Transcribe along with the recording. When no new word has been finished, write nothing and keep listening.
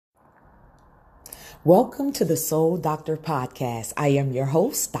Welcome to the Soul Doctor Podcast. I am your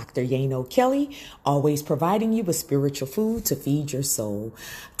host, Dr. Yano Kelly, always providing you with spiritual food to feed your soul.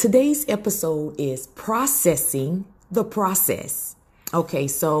 Today's episode is processing the process. Okay,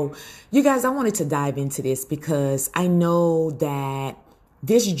 so you guys, I wanted to dive into this because I know that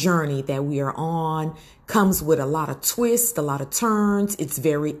this journey that we are on comes with a lot of twists, a lot of turns. It's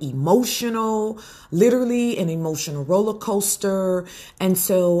very emotional, literally an emotional roller coaster. And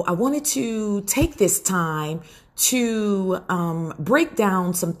so I wanted to take this time to break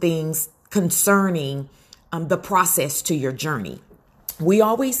down some things concerning the process to your journey. We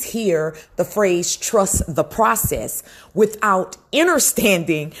always hear the phrase, trust the process, without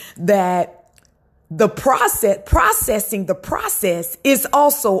understanding that processing the process is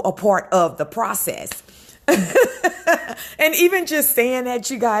also a part of the process. And even just saying that,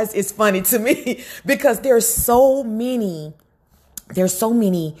 you guys, is funny to me because there's so many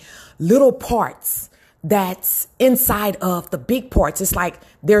little parts that's inside of the big parts. It's like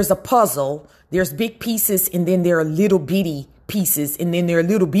there's a puzzle, there's big pieces, and then there are little bitty pieces, and then there are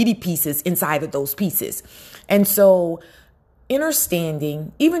little bitty pieces inside of those pieces. And so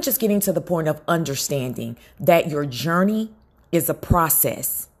understanding, even just getting to the point of understanding that your journey is a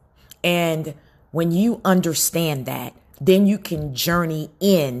process. And when you understand that, then you can journey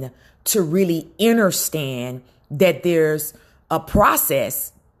in to really understand that there's a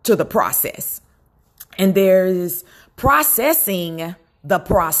process to the process. And there's processing the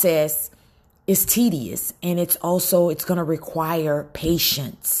process is tedious. And it's going to require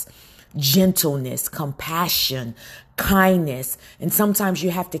patience, gentleness, compassion, kindness. And sometimes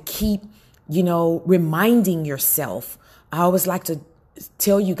you have to keep, reminding yourself. I always like to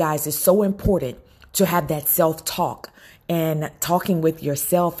tell you guys, it's so important to have that self-talk and talking with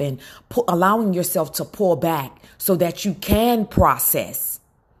yourself and allowing yourself to pull back so that you can process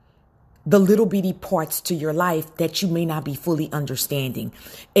the little bitty parts to your life that you may not be fully understanding,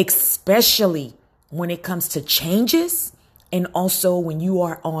 especially when it comes to changes and also when you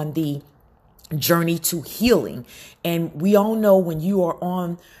are on the journey to healing. And we all know when you are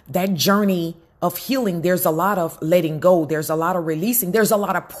on that journey of healing, there's a lot of letting go. There's a lot of releasing. There's a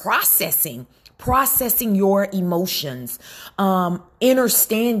lot of processing your emotions,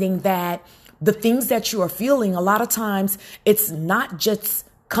 understanding that the things that you are feeling, a lot of times it's not just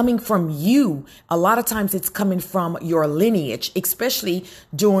coming from you. A lot of times it's coming from your lineage, especially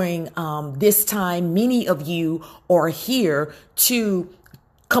during this time. Many of you are here to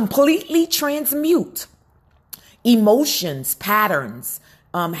completely transmute emotions, patterns,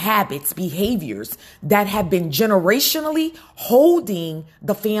 habits, behaviors that have been generationally holding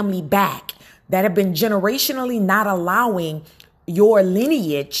the family back, that have been generationally not allowing your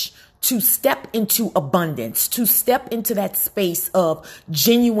lineage to step into abundance, to step into that space of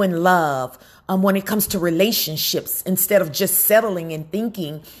genuine love when it comes to relationships, instead of just settling and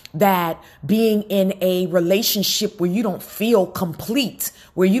thinking that being in a relationship where you don't feel complete,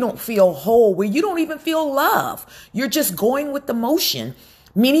 where you don't feel whole, where you don't even feel love, you're just going with the motion.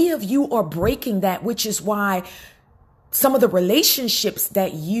 Many of you are breaking that, which is why some of the relationships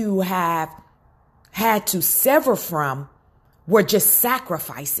that you have had to sever from were just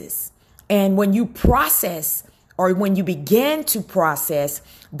sacrifices. And when you process, or when you begin to process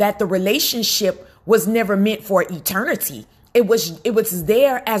that the relationship was never meant for eternity, it was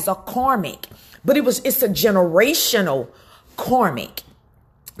there as a karmic, but it's a generational karmic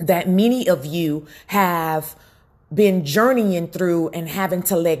that many of you have been journeying through and having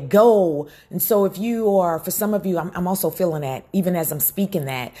to let go. And so for some of you, I'm also feeling that even as I'm speaking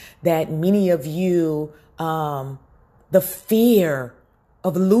that many of you, the fear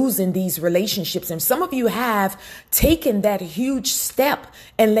of losing these relationships. And some of you have taken that huge step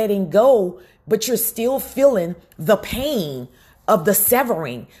and letting go, but you're still feeling the pain of the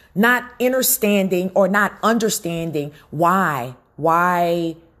severing, not understanding why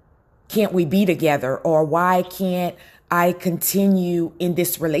can't we be together, or why can't I continue in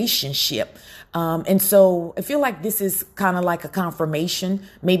this relationship? And so I feel like this is kind of like a confirmation,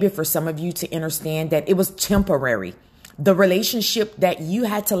 maybe for some of you, to understand that it was temporary. The relationship that you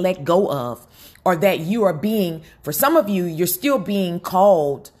had to let go of, or that for some of you, you're still being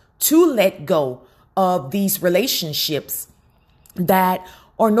called to let go of these relationships that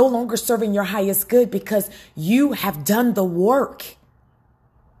are no longer serving your highest good, because you have done the work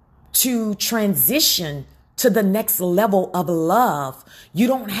to transition to the next level of love. You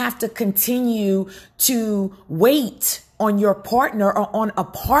don't have to continue to wait on your partner or on a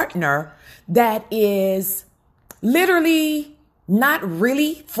partner that is literally not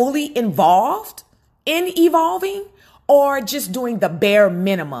really fully involved in evolving, or just doing the bare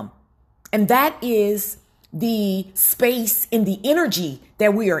minimum. And that is the space in the energy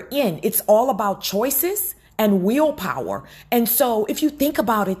that we are in. It's all about choices and willpower. And so if you think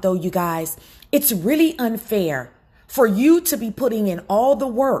about it though, you guys, it's really unfair for you to be putting in all the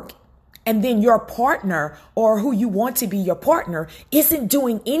work and then your partner or who you want to be your partner isn't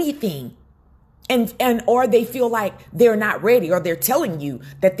doing anything. And or they feel like they're not ready, or they're telling you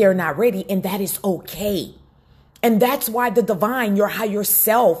that they're not ready, and that is okay. And that's why the divine, your higher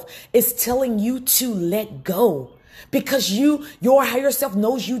self, is telling you to let go, because your higher self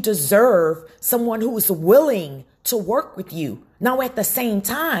knows you deserve someone who is willing to work with you. Now, at the same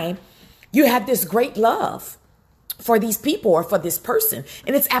time, you have this great love for these people or for this person,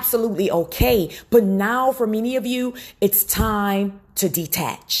 and it's absolutely okay. But now for many of you, it's time to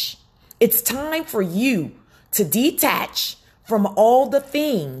detach. It's time for you to detach from all the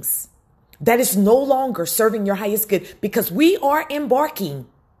things that is no longer serving your highest good, because we are embarking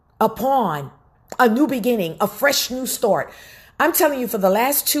upon a new beginning, a fresh new start. I'm telling you, for the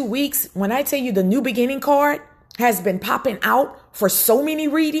last 2 weeks, when I tell you the new beginning card has been popping out for so many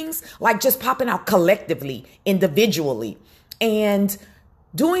readings, like just popping out collectively, individually. And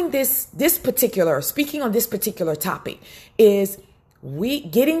doing speaking on this particular topic is we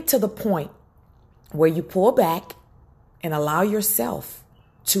getting to the point where you pull back and allow yourself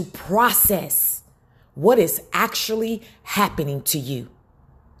to process what is actually happening to you.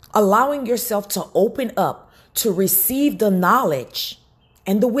 Allowing yourself to open up to receive the knowledge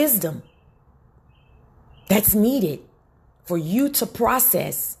and the wisdom that's needed for you to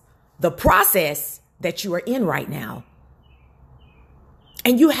process the process that you are in right now.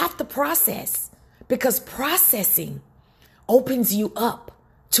 And you have to process, because processing opens you up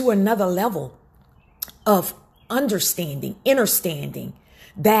to another level of understanding, understanding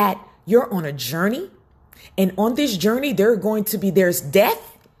that you're on a journey. And on this journey, there's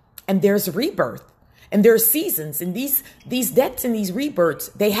death and there's rebirth and there's seasons. And these deaths and these rebirths,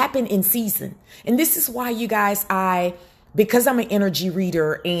 they happen in season. And this is why, you guys, because I'm an energy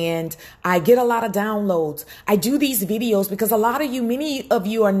reader and I get a lot of downloads, I do these videos because many of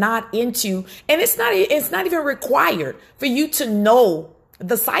you are not into, and it's not even required for you to know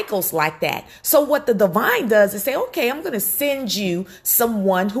the cycles like that. So what the divine does is say, okay, I'm going to send you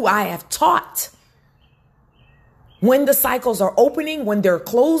someone who I have taught when the cycles are opening, when they're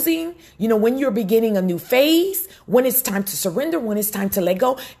closing, when you're beginning a new phase, when it's time to surrender, when it's time to let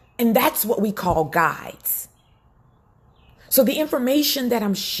go. And that's what we call guides. So the information that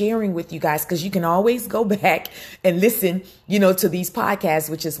I'm sharing with you guys, because you can always go back and listen, to these podcasts,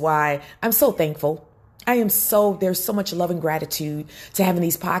 which is why I'm so thankful. There's so much love and gratitude to having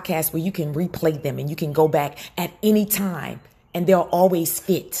these podcasts where you can replay them and you can go back at any time and they'll always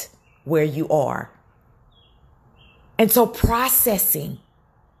fit where you are. And so processing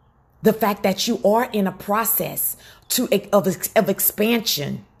the fact that you are in a process of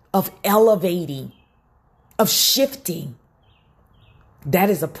expansion, of elevating, of shifting, that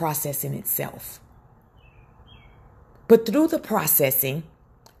is a process in itself. But through the processing,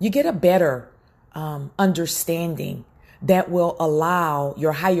 you get a better understanding that will allow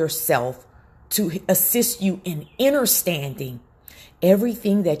your higher self to assist you in understanding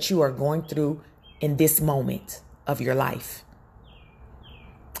everything that you are going through in this moment of your life.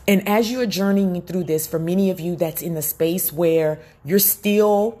 And as you are journeying through this, for many of you that's in the space where you're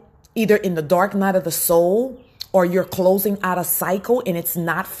still either in the dark night of the soul, or you're closing out a cycle and it's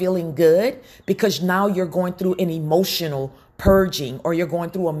not feeling good because now you're going through an emotional purging, or you're going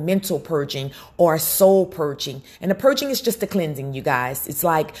through a mental purging or a soul purging. And the purging is just a cleansing, you guys. It's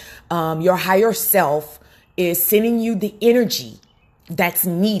like your higher self is sending you the energy that's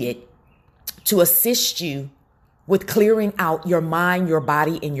needed to assist you with clearing out your mind, your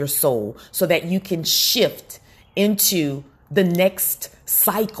body, and your soul so that you can shift into the next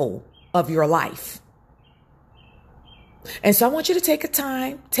cycle of your life. And so I want you to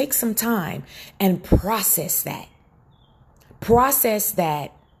take some time and process that. Process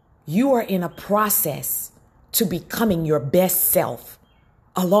that you are in a process to becoming your best self,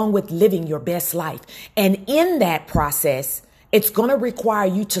 along with living your best life. And in that process, it's going to require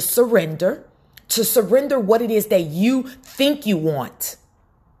you to surrender what it is that you think you want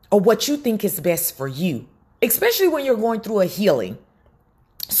or what you think is best for you, especially when you're going through a healing.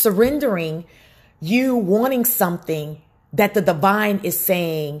 Surrendering you wanting something that the divine is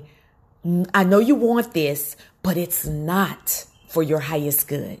saying, I know you want this, but it's not for your highest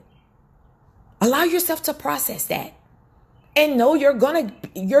good. Allow yourself to process that. And know you're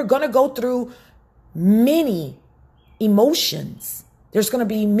gonna go through many emotions. There's gonna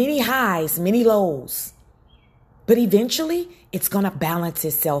be many highs, many lows. But eventually it's gonna balance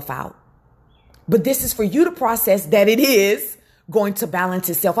itself out. But this is for you to process that it is going to balance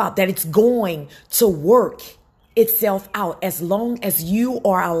itself out, that it's going to work itself out as long as you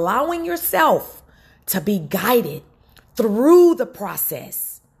are allowing yourself to be guided through the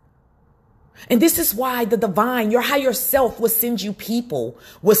process. And this is why the divine, your higher self, will send you people,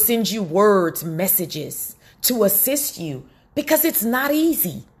 will send you words, messages to assist you, because it's not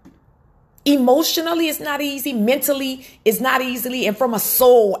easy. Emotionally, it's not easy. Mentally, it's not easy. And from a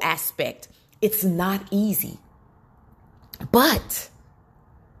soul aspect, it's not easy. But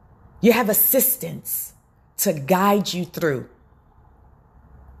you have assistance to guide you through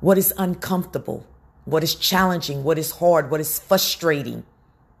what is uncomfortable, what is challenging, what is hard, what is frustrating,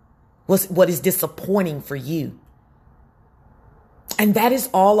 what is disappointing for you. And that is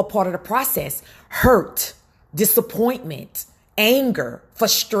all a part of the process. Hurt, disappointment, anger,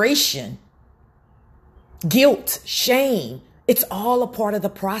 frustration, guilt, shame. It's all a part of the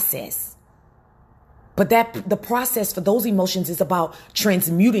process. But the process for those emotions is about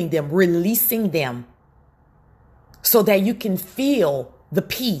transmuting them, releasing them, so that you can feel the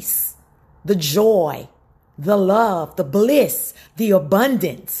peace, the joy, the love, the bliss, the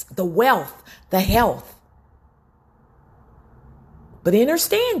abundance, the wealth, the health. But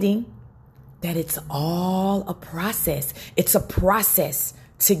understanding that it's all a process. It's a process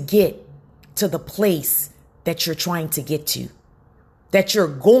to get to the place that you're trying to get to. That you're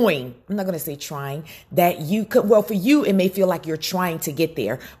going, I'm not going to say trying, that you could, well, for you, it may feel like you're trying to get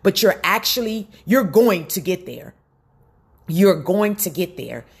there, but you're going to get there. You're going to get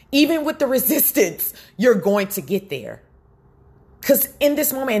there. Even with the resistance, you're going to get there. Because in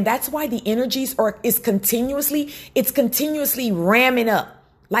this moment, and that's why the energies is continuously ramming up.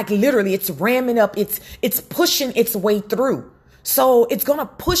 Like literally, it's ramming up. It's pushing its way through. So it's going to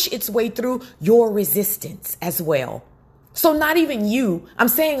push its way through your resistance as well. So not even you, I'm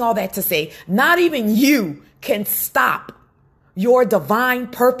saying all that to say, not even you can stop your divine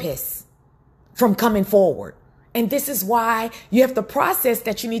purpose from coming forward. And this is why you have to process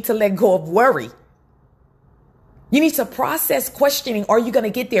that you need to let go of worry. You need to process questioning. Are you going to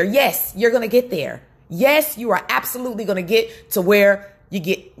get there? Yes, you're going to get there. Yes, you are absolutely going to get to where you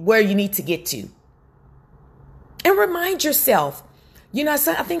need to get to. And remind yourself,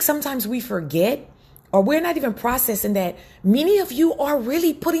 I think sometimes we forget, or we're not even processing that many of you are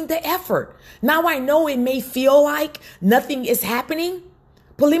really putting the effort. Now I know it may feel like nothing is happening,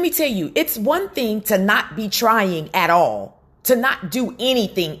 but let me tell you, it's one thing to not be trying at all, to not do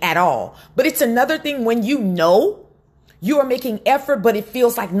anything at all. But it's another thing when you know you are making effort, but it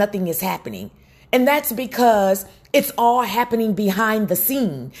feels like nothing is happening. And that's because it's all happening behind the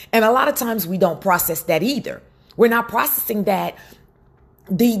scene. And a lot of times we don't process that either. We're not processing that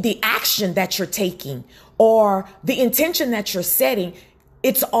the action that you're taking or the intention that you're setting,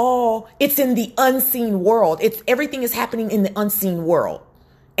 it's in the unseen world. Everything is happening in the unseen world.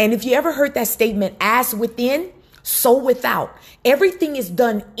 And if you ever heard that statement, as within, so without, everything is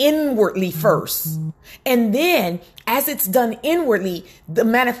done inwardly first. And then as it's done inwardly, the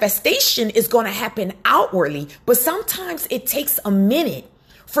manifestation is going to happen outwardly. But sometimes it takes a minute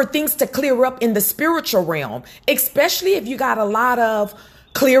for things to clear up in the spiritual realm, especially if you got a lot of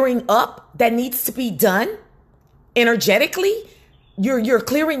clearing up that needs to be done energetically. You're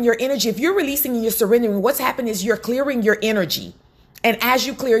clearing your energy. If you're releasing and you're surrendering, what's happened is you're clearing your energy. And as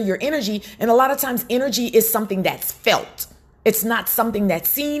you clear your energy, and a lot of times energy is something that's felt. It's not something that's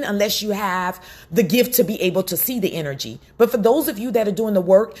seen unless you have the gift to be able to see the energy. But for those of you that are doing the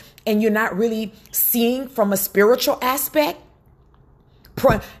work and you're not really seeing from a spiritual aspect,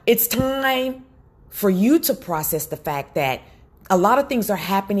 it's time for you to process the fact that a lot of things are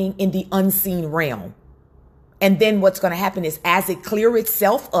happening in the unseen realm. And then what's going to happen is as it clears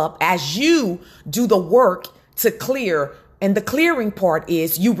itself up, as you do the work to clear. And the clearing part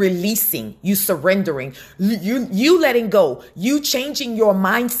is you releasing, you surrendering, you letting go, you changing your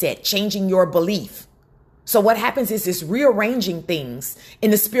mindset, changing your belief. So what happens is it's rearranging things in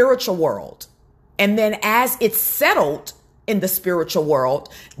the spiritual world. And then as it's settled in the spiritual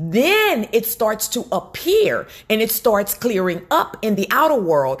world, then it starts to appear and it starts clearing up in the outer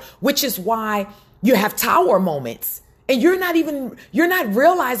world, which is why you have tower moments. And you're not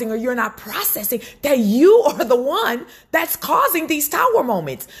realizing or you're not processing that you are the one that's causing these tower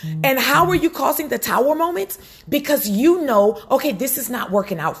moments. And how are you causing the tower moments? Because you know, okay, this is not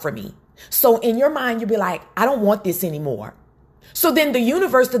working out for me. So in your mind, you'll be like, I don't want this anymore. So then the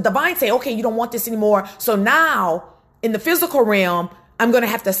universe, the divine say, okay, you don't want this anymore. So now in the physical realm, I'm going to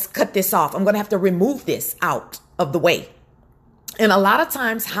have to cut this off. I'm going to have to remove this out of the way. And a lot of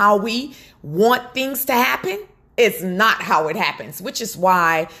times how we want things to happen It's not how it happens, which is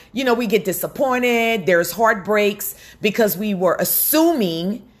why, we get disappointed. There's heartbreaks because we were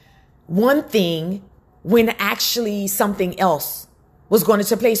assuming one thing when actually something else was going to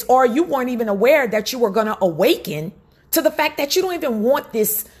take place, or you weren't even aware that you were going to awaken to the fact that you don't even want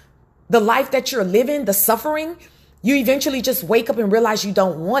the life that you're living, the suffering. You eventually just wake up and realize you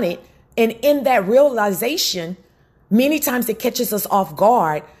don't want it. And in that realization, many times it catches us off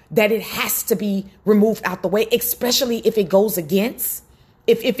guard that it has to be removed out the way, especially if it goes against,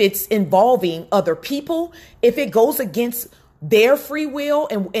 if it's involving other people, if it goes against their free will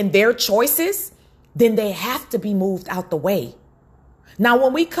and their choices, then they have to be moved out the way. Now,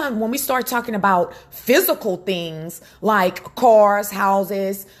 when we start talking about physical things like cars,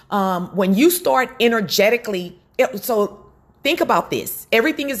 houses, when you start energetically, so think about this.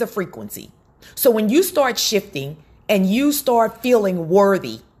 Everything is a frequency. So when you start shifting and you start feeling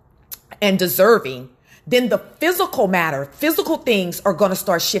worthy and deserving, then the physical things are going to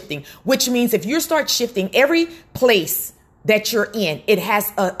start shifting, which means if you start shifting, every place that you're in, it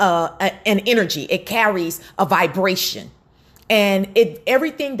has an energy. It carries a vibration. And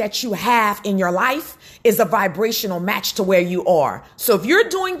everything that you have in your life is a vibrational match to where you are. So if you're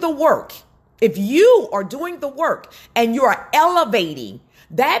doing the work, if you are doing the work and you are elevating,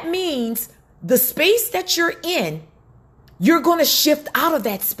 that means the space that you're in, you're going to shift out of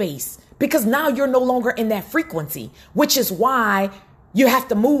that space because now you're no longer in that frequency, which is why you have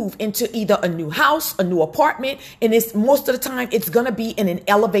to move into either a new house, a new apartment. And most of the time it's going to be in an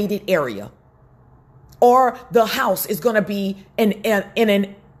elevated area. Or the house is going to be in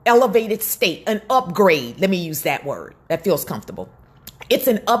an elevated state, an upgrade. Let me use that word. That feels comfortable. It's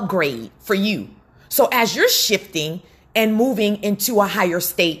an upgrade for you. So as you're shifting and moving into a higher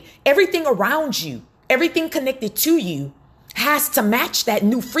state, everything around you, everything connected to you has to match that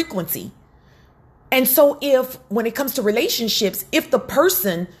new frequency. And so when it comes to relationships, if the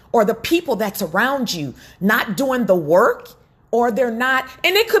person or the people that's around you not doing the work, or they're not,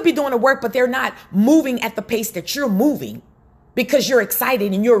 and they could be doing the work, but they're not moving at the pace that you're moving because you're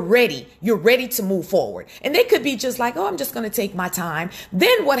excited and you're ready to move forward. And they could be just like, oh, I'm just going to take my time.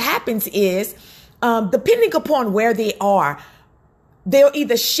 Then what happens is, depending upon where they are, they'll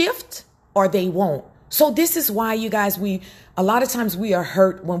either shift or they won't. So this is why, you guys, a lot of times we are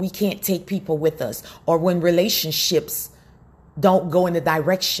hurt when we can't take people with us, or when relationships don't go in the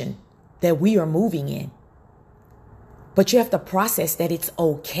direction that we are moving in. But you have to process that it's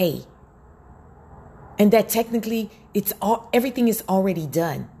okay. And that technically everything is already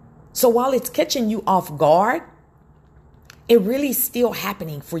done. So while it's catching you off guard, it really is still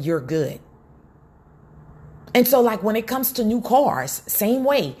happening for your good. And so like when it comes to new cars, same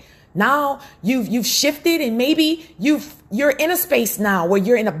way. Now you've shifted and maybe you're in a space now where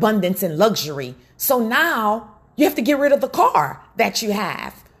you're in abundance and luxury. So now you have to get rid of the car that you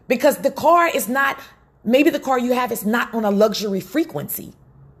have because maybe the car you have is not on a luxury frequency.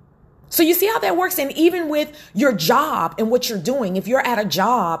 So you see how that works? And even with your job and what you're doing, if you're at a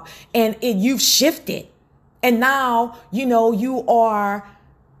job and you've shifted and now, you are,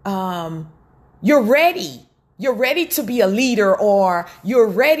 you're ready to be a leader, or you're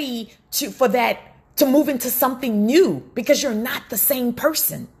ready to move into something new because you're not the same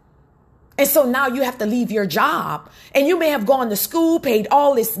person. And so now you have to leave your job, and you may have gone to school, paid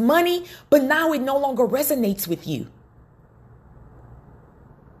all this money, but now it no longer resonates with you.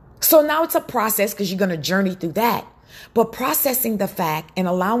 So now it's a process because you're going to journey through that. But processing the fact and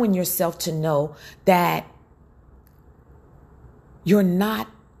allowing yourself to know that you're not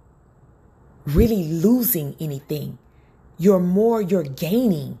really losing anything. You're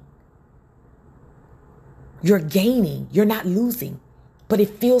gaining. You're gaining. You're not losing. But it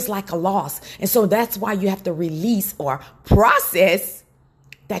feels like a loss. And so that's why you have to release or process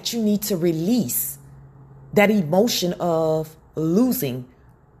that you need to release that emotion of losing.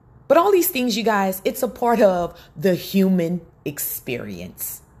 But all these things, you guys, it's a part of the human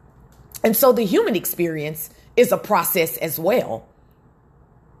experience. And so the human experience is a process as well.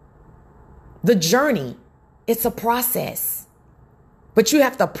 The journey, it's a process. But you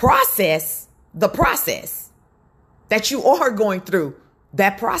have to process the process that you are going through.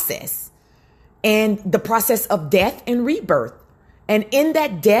 That process and the process of death and rebirth. And in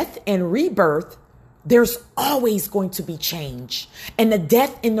that death and rebirth, there's always going to be change. And the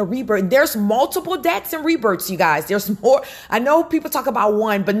death and the rebirth, there's multiple deaths and rebirths, you guys. There's more. I know people talk about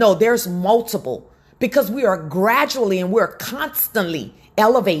one, but no, there's multiple because we are gradually and we're constantly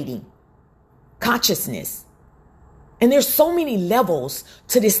elevating consciousness. And there's so many levels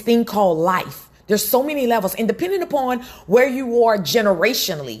to this thing called life. There's so many levels, and depending upon where you are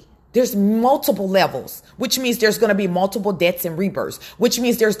generationally, There's multiple levels, which means there's going to be multiple deaths and rebirths, which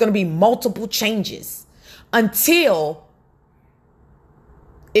means there's going to be multiple changes until,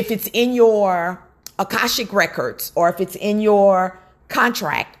 if it's in your Akashic records or if it's in your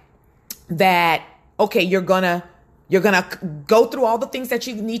contract that, okay, you're going to go through all the things that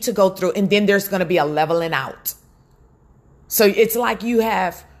you need to go through, and then there's going to be a leveling out. So it's like you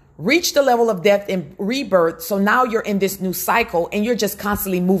have reached the level of death and rebirth. So now you're in this new cycle and you're just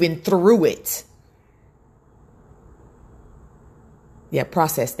constantly moving through it. Yeah,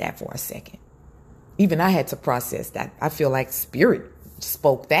 process that for a second. Even I had to process that. I feel like spirit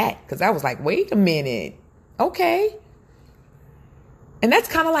spoke that because I was like, wait a minute. Okay. And that's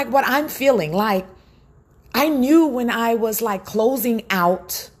kind of like what I'm feeling. Like, I knew when I was like closing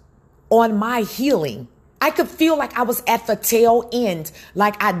out on my healing, I could feel like I was at the tail end,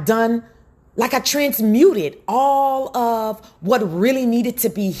 like I transmuted all of what really needed to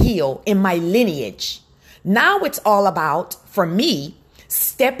be healed in my lineage. Now it's all about, for me,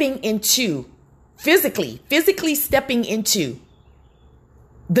 stepping into, physically stepping into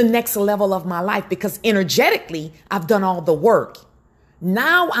the next level of my life, because energetically, I've done all the work.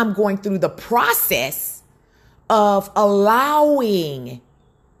 Now I'm going through the process of allowing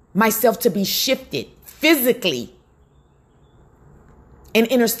myself to be shifted physically,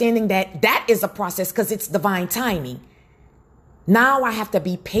 and understanding that that is a process because it's divine timing. Now I have to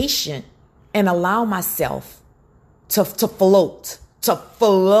be patient and allow myself to flow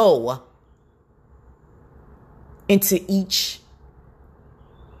into each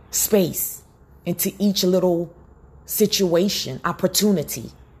space, into each little situation, opportunity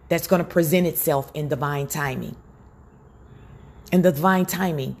that's going to present itself in divine timing. And the divine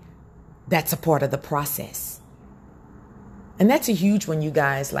timing, that's a part of the process. And that's a huge one, you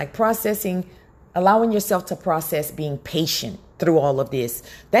guys, like processing, allowing yourself to process being patient through all of this.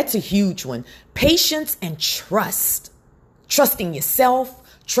 That's a huge one. Patience and trust. Trusting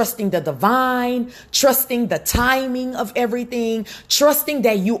yourself, trusting the divine, trusting the timing of everything, trusting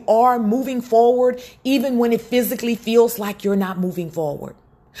that you are moving forward, even when it physically feels like you're not moving forward.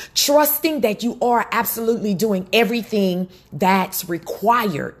 Trusting that you are absolutely doing everything that's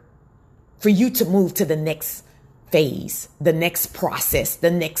required for you to move to the next phase, the next process,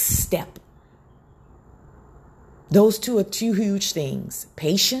 the next step. Those two are two huge things: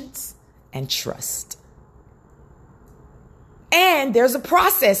 patience and trust. And there's a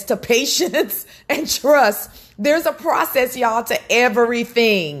process to patience and trust. There's a process, y'all, to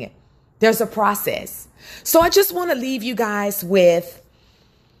everything. There's a process. So I just want to leave you guys with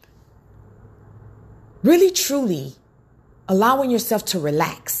really, truly allowing yourself to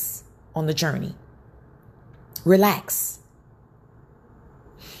relax on the journey. Relax.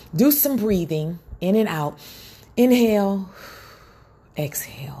 Do some breathing in and out. Inhale,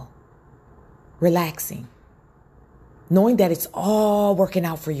 exhale. Relaxing. Knowing that it's all working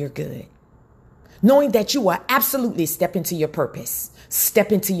out for your good. Knowing that you will absolutely step into your purpose,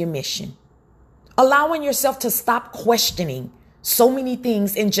 step into your mission. Allowing yourself to stop questioning so many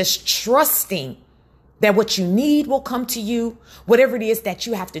things and just trusting that what you need will come to you. Whatever it is that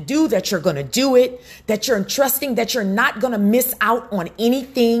you have to do, that you're going to do it, that you're trusting that you're not going to miss out on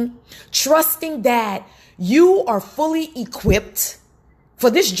anything. Trusting that you are fully equipped for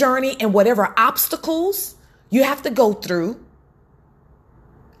this journey and whatever obstacles you have to go through.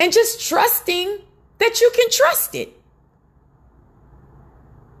 And just trusting that you can trust it.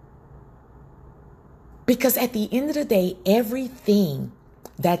 Because at the end of the day, everything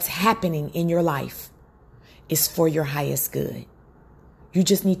that's happening in your life is for your highest good. You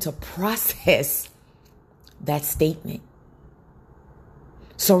just need to process that statement.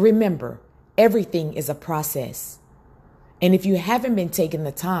 So remember, everything is a process. And if you haven't been taking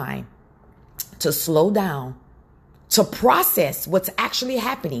the time to slow down, to process what's actually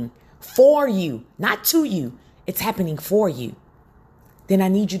happening for you, not to you, it's happening for you, then I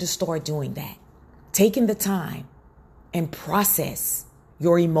need you to start doing that. Taking the time and process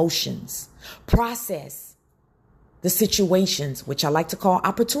your emotions, process the situations, which I like to call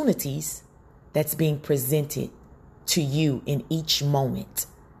opportunities, that's being presented to you in each moment.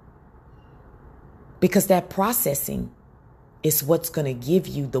 Because that processing is what's going to give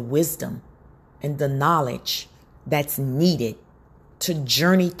you the wisdom and the knowledge that's needed to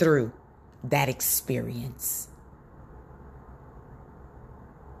journey through that experience.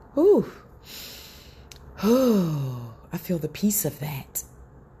 Ooh. Oh, I feel the peace of that.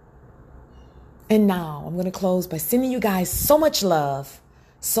 And now I'm going to close by sending you guys so much love,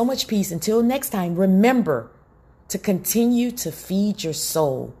 so much peace. Until next time, remember to continue to feed your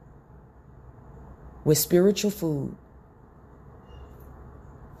soul with spiritual food